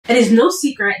It is no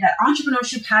secret that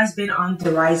entrepreneurship has been on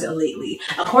the rise lately.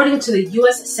 According to the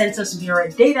U.S. Census Bureau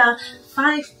data,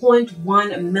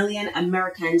 5.1 million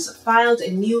Americans filed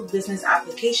new business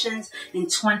applications in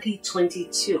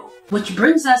 2022, which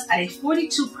brings us at a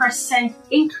 42%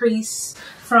 increase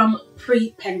from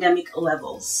pre-pandemic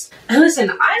levels. And listen,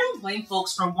 I don't blame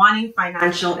folks for wanting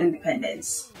financial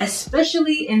independence,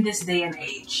 especially in this day and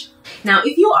age. Now,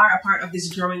 if you are a part of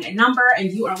this growing number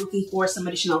and you are looking for some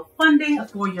additional funding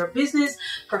for your business,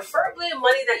 preferably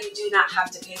money that you do not have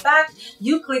to pay back,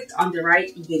 you clicked on the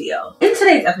right video. In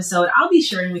today's episode, I'll be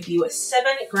sharing with you 7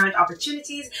 grant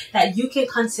opportunities that you can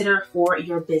consider for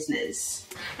your business.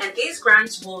 And these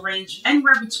grants will range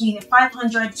anywhere between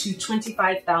 $500 to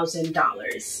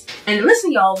 $25,000. And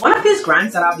listen, y'all, one of these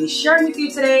grants that I'll be sharing with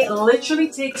you today literally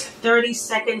takes 30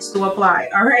 seconds to apply.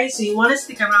 All right, so you want to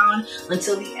stick around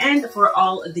until the end for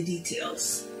all of the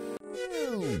details.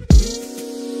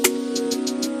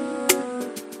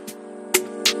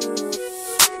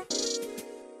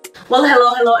 Well,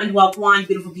 hello, and welcome,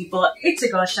 beautiful people. It's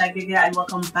your girl, Shibivia, and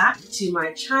welcome back to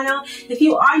my channel. If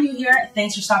you are new here,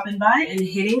 thanks for stopping by and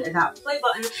hitting that play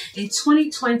button. In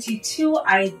 2022,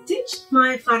 I ditched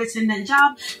my flight attendant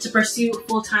job to pursue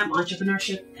full-time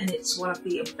entrepreneurship, and it's one of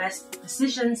the best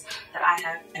decisions that I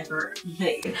have ever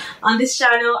made. On this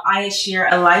channel, I share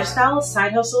a lifestyle,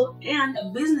 side hustle, and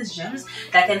business gems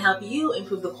that can help you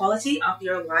improve the quality of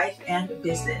your life and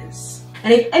business.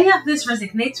 And if any of this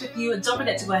resonates with you, don't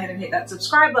forget to go ahead and hit that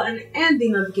subscribe button and the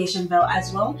notification bell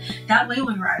as well. That way,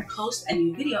 whenever I post a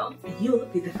new video, you'll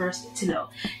be the first to know.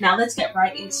 Now, let's get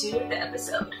right into the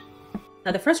episode.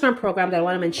 Now, the first grant program that I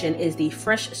want to mention is the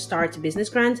Fresh Start Business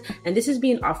Grant, and this is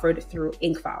being offered through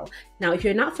𝐒𝐿. Now, if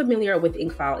you're not familiar with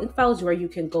𝐒𝐿 is where you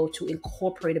can go to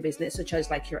incorporate a business, such as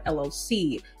like your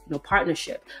LLC,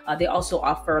 partnership. They also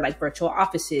offer like virtual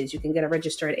offices. You can get a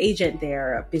registered agent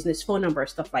there, a business phone number,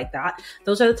 stuff like that.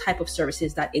 Those are the type of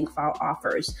services that 𝐒𝐿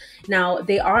offers. Now,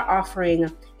 they are offering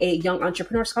a Young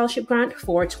Entrepreneur Scholarship Grant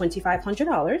for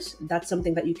 $2,500. That's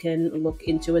something that you can look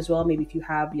into as well, maybe if you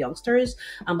have youngsters.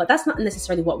 But that's not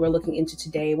necessarily what we're looking into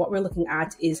today. What we're looking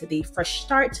at is the Fresh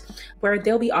Start, where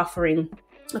they'll be offering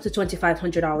up to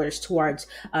 $2,500 towards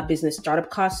business startup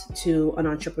costs to an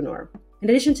entrepreneur. In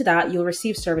addition to that, you'll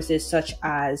receive services such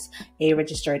as a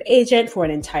registered agent for an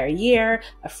entire year,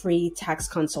 a free tax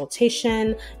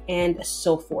consultation, and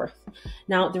so forth.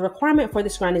 Now, the requirement for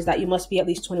this grant is that you must be at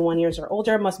least 21 years or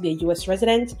older, must be a U.S.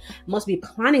 resident, must be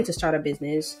planning to start a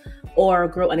business or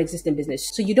grow an existing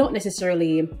business. So you don't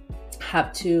necessarily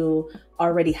have to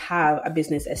already have a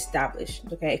business established.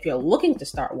 Okay, if you're looking to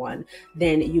start one,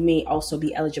 then you may also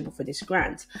be eligible for this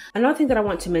grant. Another thing that I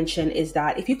want to mention is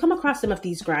that if you come across some of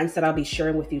these grants that I'll be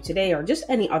sharing with you today, or just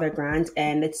any other grant,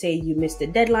 and let's say you missed the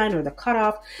deadline or the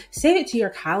cutoff, save it to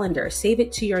your calendar, save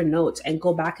it to your notes, and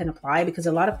go back and apply, because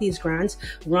a lot of these grants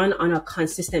run on a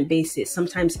consistent basis,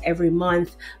 sometimes every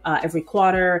month, every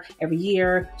quarter, every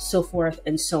year, so forth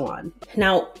and so on.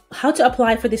 Now, how to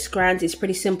apply for this grant is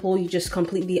pretty simple. You just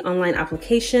complete the online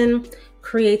application,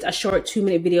 create a short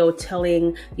 2-minute video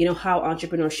telling how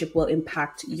entrepreneurship will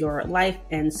impact your life,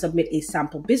 and submit a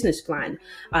sample business plan.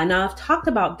 Now, I've talked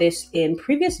about this in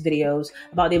previous videos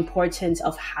about the importance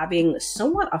of having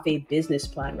somewhat of a business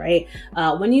plan, right?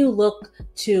 When you look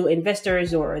to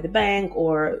investors or the bank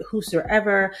or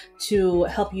whosoever to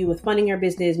help you with funding your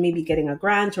business, maybe getting a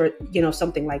grant or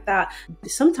something like that,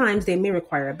 sometimes they may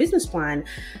require a business plan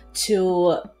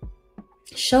to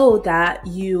show that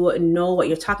you know what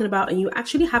you're talking about and you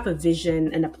actually have a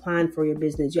vision and a plan for your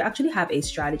business. You actually have a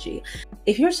strategy.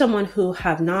 If you're someone who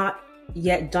have not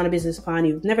yet done a business plan,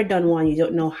 you've never done one, you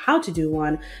don't know how to do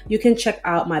one, you can check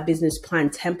out my business plan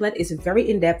template. It's very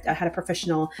in-depth. I had a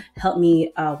professional help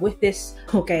me with this.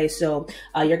 Okay, so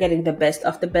you're getting the best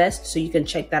of the best, so you can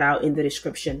check that out in the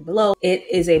description below. It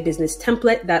is a business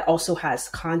template that also has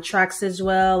contracts as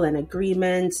well and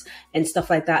agreements and stuff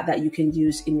like that that you can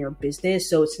use in your business.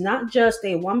 So it's not just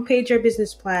a one-pager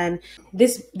business plan.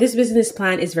 This business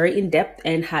plan is very in-depth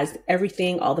and has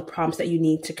everything, all the prompts that you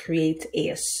need to create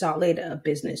a solid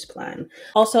business plan.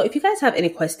 Also, if you guys have any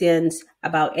questions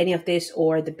about any of this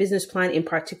or the business plan in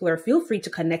particular, feel free to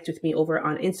connect with me over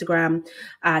on Instagram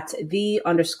at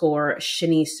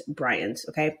 _Shenice Bryant.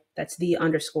 Okay, that's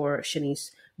 _Shenice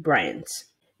Bryant.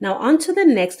 Now on to the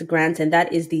next grant, and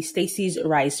that is the Stacey's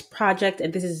Rise Project.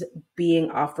 And this is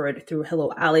being offered through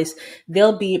Hello Alice.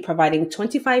 They'll be providing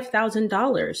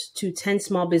 $25,000 to 10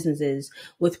 small businesses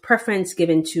with preference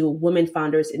given to women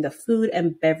founders in the food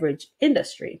and beverage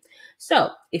industry. So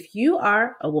if you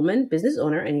are a woman business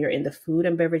owner and you're in the food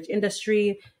and beverage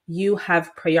industry, you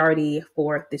have priority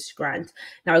for this grant.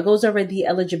 Now it goes over the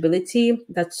eligibility,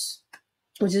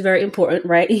 which is very important,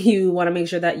 right? You want to make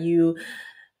sure that you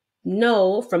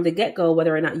know from the get-go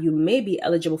whether or not you may be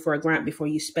eligible for a grant before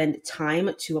you spend time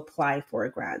to apply for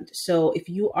a grant. So if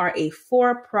you are a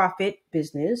for-profit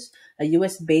business, a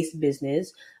US-based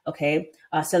business, okay,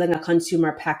 selling a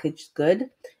consumer packaged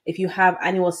good, if you have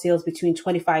annual sales between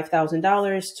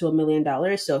 $25,000 to $1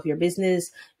 million, so if your business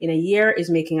in a year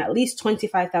is making at least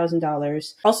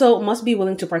 $25,000, also must be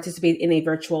willing to participate in a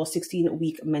virtual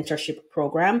 16-week mentorship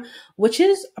program, which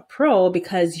is a pro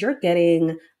because you're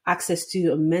getting access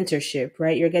to mentorship,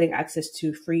 right? You're getting access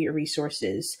to free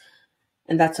resources,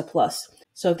 and that's a plus.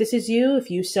 So if this is you,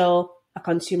 if you sell a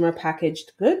consumer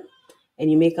packaged good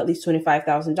and you make at least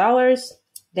 $25,000,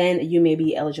 then you may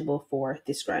be eligible for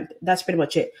this grant. That's pretty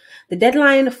much it. The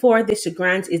deadline for this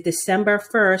grant is December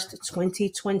 1st,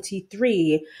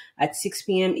 2023 at 6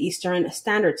 p.m. Eastern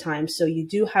Standard Time. So you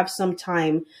do have some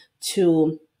time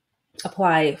to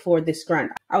apply for this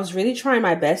grant. I was really trying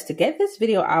my best to get this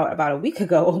video out about a week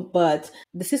ago, but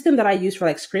the system that I used for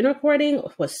like screen recording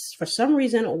was for some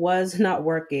reason was not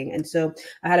working. And so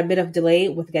I had a bit of delay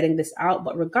with getting this out,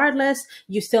 but regardless,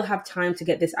 you still have time to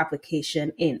get this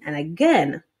application in. And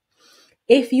again,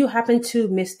 if you happen to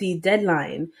miss the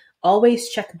deadline, always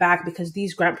check back because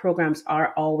these grant programs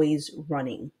are always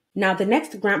running. Now, the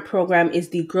next grant program is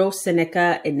the Grow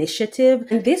Seneca Initiative.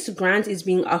 And this grant is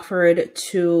being offered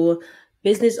to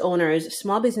business owners,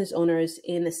 small business owners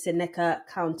in Seneca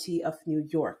County of New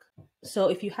York. So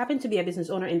if you happen to be a business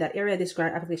owner in that area, this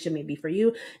grant application may be for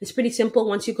you. It's pretty simple.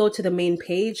 Once you go to the main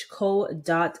page,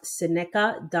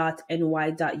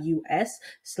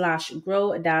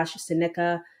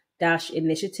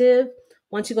 co.seneca.ny.us/grow-seneca-initiative.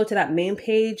 Once you go to that main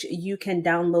page, you can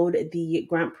download the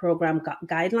grant program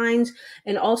guidelines.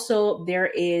 And also there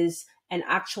is an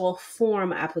actual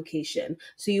form application.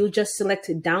 So you just select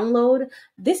download.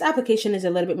 This application is a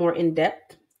little bit more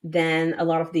in-depth than a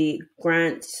lot of the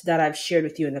grants that I've shared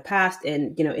with you in the past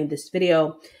and, in this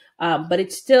video. But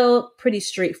it's still pretty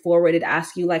straightforward. It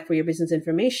asks you like for your business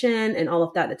information and all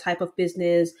of that, the type of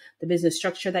business, the business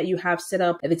structure that you have set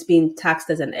up, if it's being taxed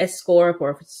as an S Corp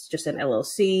or if it's just an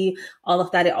LLC, all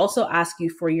of that. It also asks you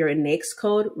for your NAICS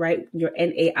code, right? Your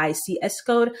NAICS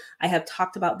code. I have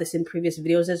talked about this in previous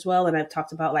videos as well. And I've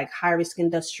talked about like high risk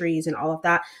industries and all of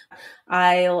that.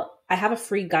 I have a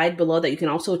free guide below that you can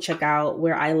also check out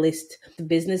where I list the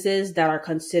businesses that are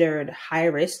considered high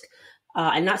risk.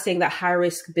 I'm not saying that high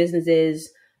risk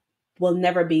businesses will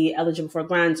never be eligible for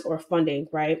grants or funding,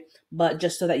 right? But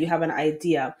just so that you have an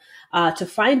idea. To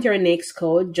find your NAICS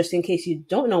code, just in case you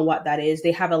don't know what that is,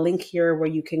 they have a link here where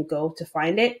you can go to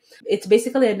find it. It's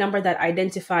basically a number that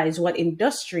identifies what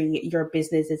industry your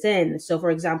business is in. So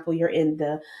for example, you're in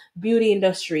the beauty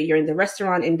industry, you're in the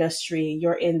restaurant industry,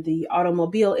 you're in the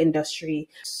automobile industry,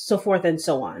 so forth and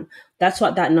so on. That's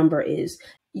what that number is.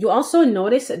 You also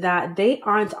notice that they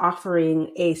aren't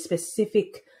offering a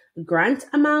specific grant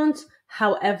amount.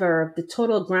 However, the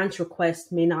total grant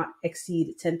request may not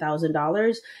exceed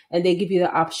 $10,000, and they give you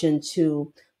the option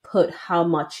to put how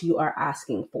much you are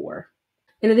asking for.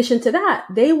 In addition to that,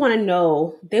 they want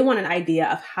an idea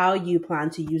of how you plan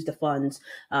to use the funds.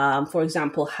 For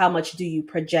example, how much do you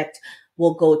project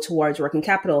will go towards working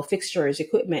capital, fixtures,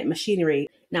 equipment, machinery.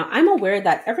 Now, I'm aware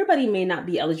that everybody may not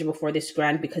be eligible for this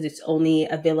grant because it's only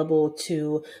available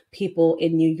to people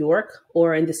in New York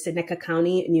or in the Seneca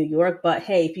County, New York. But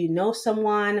hey, if you know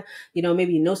someone,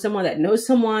 maybe you know someone that knows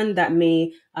someone that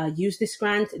may use this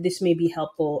grant, this may be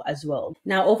helpful as well.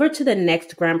 Now, over to the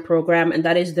next grant program, and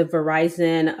that is the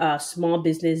Verizon Small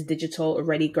Business Digital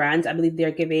Ready Grant. I believe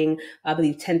they're giving,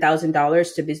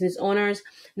 $10,000 to business owners.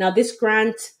 Now, this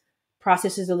grant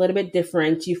process is a little bit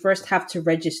different. You first have to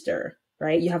register,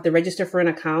 right? You have to register for an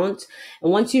account.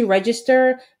 And once you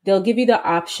register, they'll give you the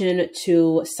option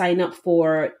to sign up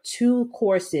for two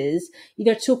courses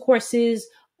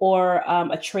or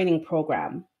a training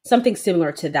program, something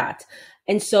similar to that.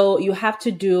 And so you have to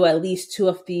do at least two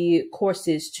of the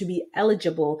courses to be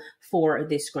eligible for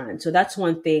this grant. So that's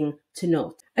one thing to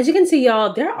note. As you can see,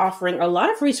 y'all, they're offering a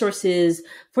lot of resources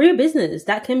for your business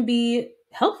that can be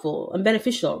helpful and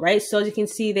beneficial, right? So as you can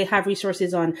see, they have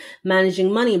resources on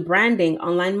managing money, branding,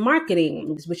 online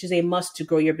marketing, which is a must to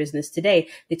grow your business today.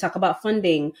 They talk about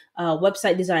funding,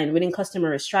 website design, winning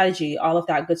customers, strategy, all of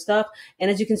that good stuff. And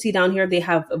as you can see down here, they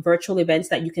have virtual events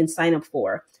that you can sign up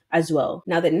for as well.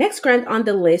 Now, the next grant on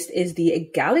the list is the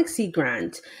Galaxy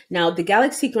Grant. Now, the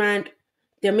Galaxy Grant,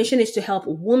 their mission is to help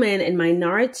women and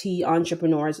minority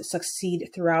entrepreneurs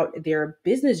succeed throughout their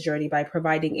business journey by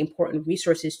providing important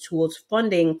resources, tools,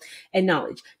 funding, and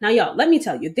knowledge. Now, y'all, let me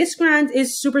tell you, this grant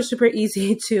is super, super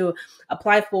easy to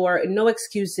apply for. No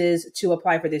excuses to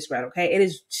apply for this grant, okay? It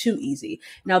is too easy.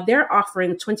 Now, they're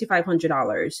offering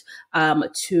 $2,500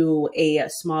 to a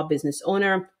small business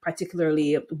owner,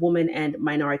 particularly women and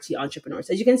minority entrepreneurs.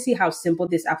 As you can see how simple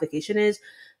this application is.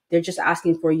 They're just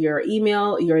asking for your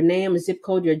email, your name, zip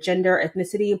code, your gender,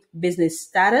 ethnicity, business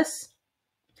status,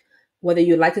 whether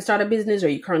you'd like to start a business or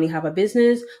you currently have a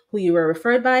business, who you were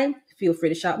referred by. Feel free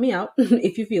to shout me out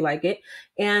if you feel like it.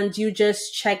 And you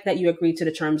just check that you agree to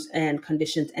the terms and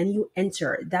conditions and you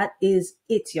enter. That is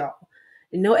it, y'all.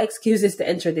 No excuses to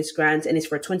enter this grant, and it's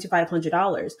for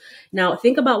 $2,500. Now,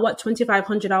 think about what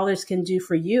 $2,500 can do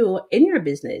for you in your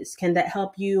business. Can that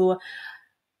help you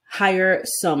hire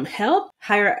some help,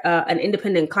 hire an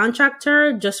independent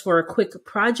contractor just for a quick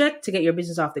project to get your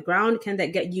business off the ground? Can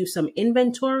that get you some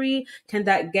inventory? Can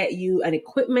that get you an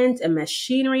equipment and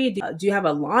machinery? Do you have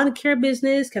a lawn care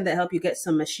business? Can that help you get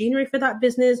some machinery for that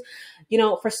business? You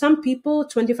know, for some people,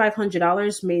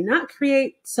 $2,500 may not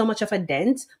create so much of a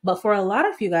dent, but for a lot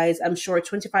of you guys, I'm sure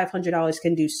 $2,500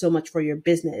 can do so much for your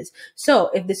business.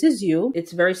 So if this is you,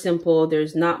 it's very simple.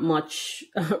 There's not much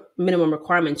minimum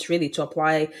requirements really to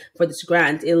apply for this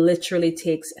grant. It literally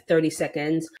takes 30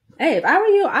 seconds. Hey, if I were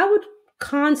you, I would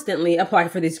constantly apply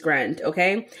for this grant,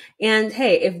 okay? And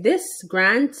hey, if this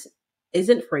grant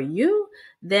isn't for you,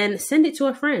 then send it to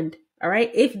a friend. All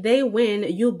right. If they win,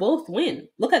 you both win.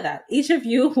 Look at that. Each of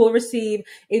you will receive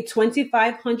a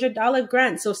 $2,500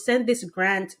 grant. So send this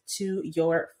grant to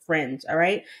your friends. All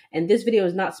right. And this video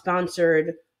is not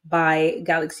sponsored by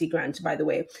Galaxy Grant, by the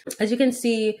way. As you can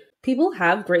see, people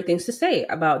have great things to say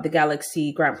about the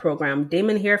Galaxy Grant program.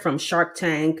 Damon here from Shark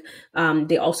Tank.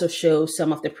 They also show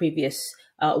some of the previous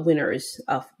winners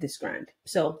of this grant.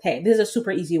 So, hey, this is a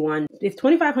super easy one. If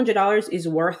 $2,500 is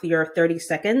worth your 30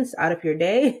 seconds out of your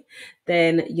day,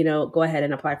 then, you know, go ahead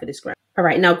and apply for this grant. All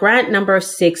right. Now, grant number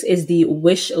 6 is the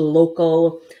Wish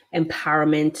Local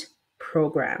Empowerment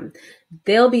Program.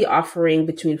 They'll be offering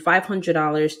between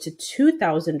 $500 to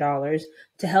 $2,000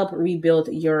 to help rebuild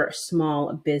your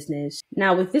small business.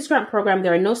 Now, with this grant program,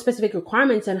 there are no specific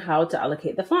requirements on how to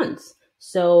allocate the funds.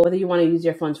 So whether you want to use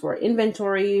your funds for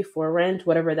inventory, for rent,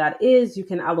 whatever that is, you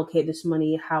can allocate this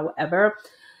money. However,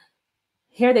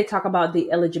 here they talk about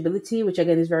the eligibility, which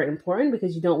again is very important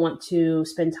because you don't want to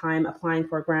spend time applying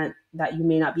for a grant that you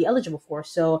may not be eligible for.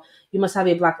 So you must have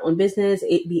a Black-owned business,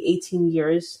 be 18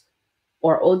 years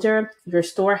or older. Your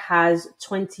store has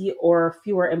 20 or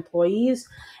fewer employees,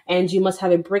 and you must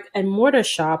have a brick and mortar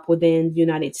shop within the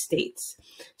United States.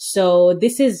 So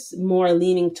this is more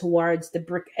leaning towards the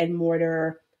brick and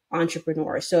mortar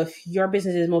entrepreneur. So if your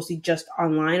business is mostly just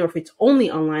online, or if it's only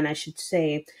online, I should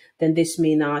say, then this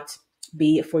may not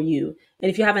be for you. And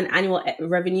if you have an annual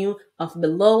revenue of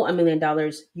below $1 million,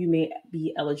 you may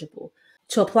be eligible.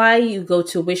 To apply, you go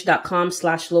to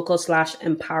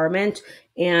wish.com/local/empowerment,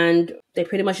 and they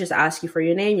pretty much just ask you for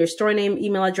your name, your store name,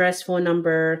 email address, phone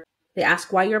number. They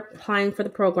ask why you're applying for the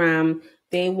program.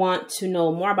 They want to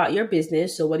know more about your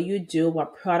business. So what do you do?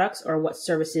 What products or what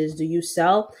services do you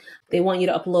sell? They want you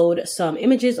to upload some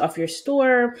images of your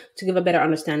store to give a better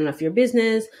understanding of your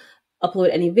business.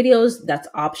 Upload any videos, that's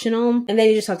optional. And then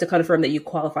you just have to confirm that you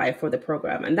qualify for the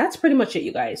program. And that's pretty much it,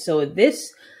 you guys. So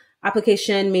this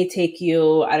application may take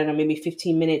you, I don't know, maybe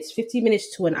 15 minutes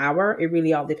to an hour. It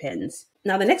really all depends.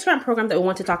 Now, the next grant program that we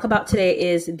want to talk about today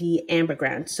is the Amber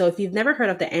Grant. So if you've never heard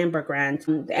of the Amber Grant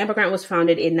was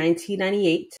founded in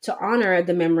 1998 to honor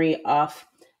the memory of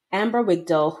Amber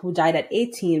Wigdal, who died at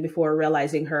 18 before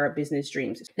realizing her business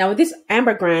dreams. Now, with this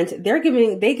Amber Grant,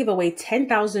 they give away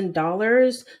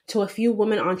 $10,000 to a few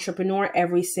women entrepreneurs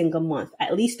every single month,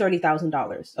 at least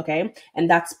 $30,000. Okay. And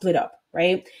that's split up,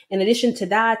 right? In addition to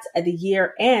that, at the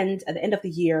end of the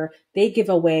year, they give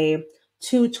away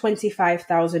 2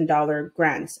 $25,000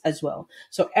 grants as well.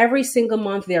 So every single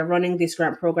month they're running this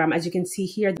grant program. As you can see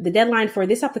here, the deadline for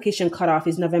this application cutoff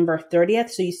is November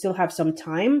 30th. So you still have some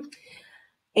time.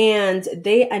 and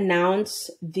they announce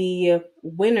the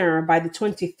winner by the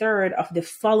 23rd of the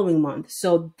following month.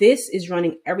 So this is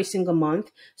running every single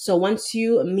month. So once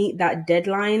you meet that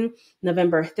deadline,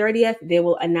 November 30th, they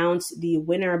will announce the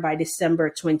winner by December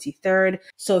 23rd.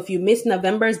 So if you miss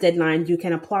November's deadline, you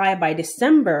can apply by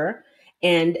December,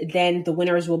 and then the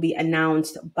winners will be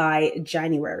announced by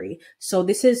January. So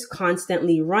this is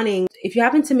constantly running. If you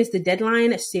happen to miss the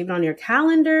deadline, save it on your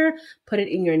calendar, put it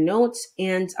in your notes,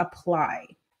 and apply.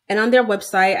 And on their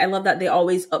website, I love that they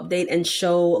always update and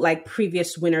show like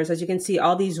previous winners. As you can see,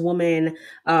 all these women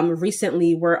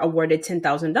recently were awarded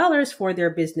 $10,000 for their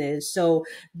business. So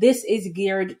this is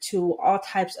geared to all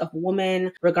types of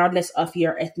women, regardless of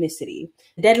your ethnicity.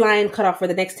 The deadline cutoff for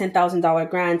the next $10,000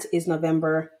 grant is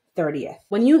November 30th.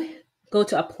 When you go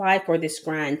to apply for this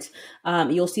grant,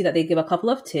 you'll see that they give a couple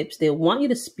of tips. They want you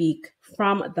to speak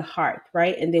from the heart,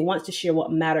 right? And they want to share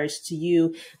what matters to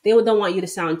you. They don't want you to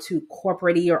sound too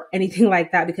corporate-y or anything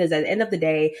like that, because at the end of the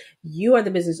day, you are the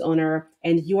business owner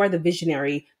and you are the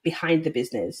visionary behind the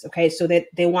business, okay? So that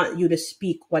they want you to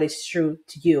speak what is true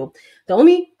to you. The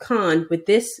only con with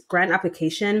this grant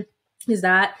application is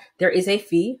that there is a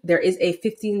fee. There is a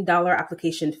 $15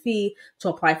 application fee to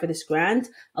apply for this grant.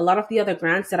 A lot of the other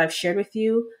grants that I've shared with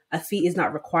you, a fee is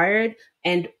not required.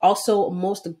 And also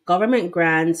most government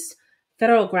grants,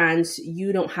 federal grants,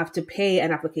 you don't have to pay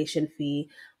an application fee,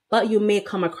 but you may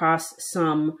come across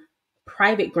some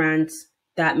private grants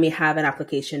that may have an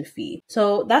application fee.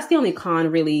 So that's the only con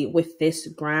really with this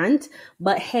grant.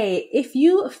 But hey, if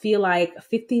you feel like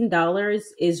 $15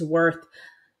 is worth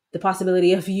the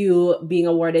possibility of you being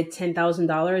awarded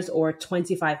 $10,000 or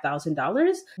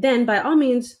 $25,000, then by all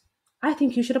means, I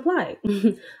think you should apply.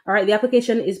 All right, the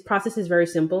application process is very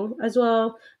simple as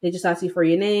well. They just ask you for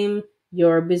your name,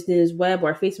 your business web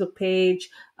or Facebook page.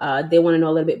 They want to know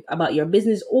a little bit about your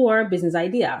business or business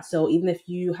idea. So even if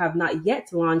you have not yet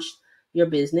launched your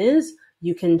business,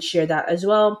 you can share that as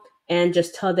well, and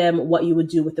just tell them what you would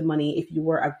do with the money if you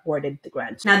were awarded the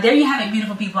grant. Now, there you have it,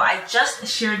 beautiful people. I just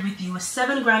shared with you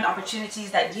 7 grant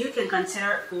opportunities that you can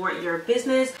consider for your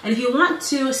business. And if you want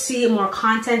to see more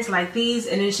content like these,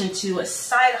 in addition to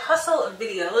side hustle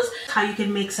videos, how you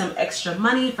can make some extra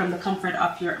money from the comfort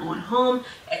of your own home,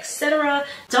 etc.,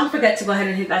 don't forget to go ahead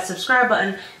and hit that subscribe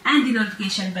button and the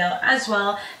notification bell as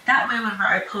well. That way, whenever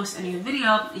I post a new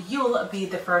video, you'll be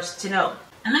the first to know.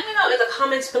 And let me know in the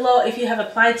comments below if you have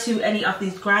applied to any of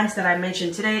these grants that I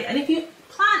mentioned today, and if you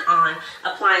plan on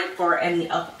applying for any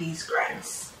of these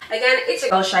grants. Again, it's your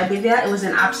girl Shibivia. It was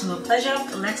an absolute pleasure.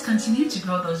 Let's continue to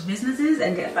grow those businesses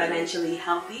and get financially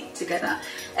healthy together.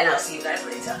 And I'll see you guys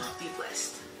later. Be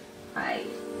blessed. Bye.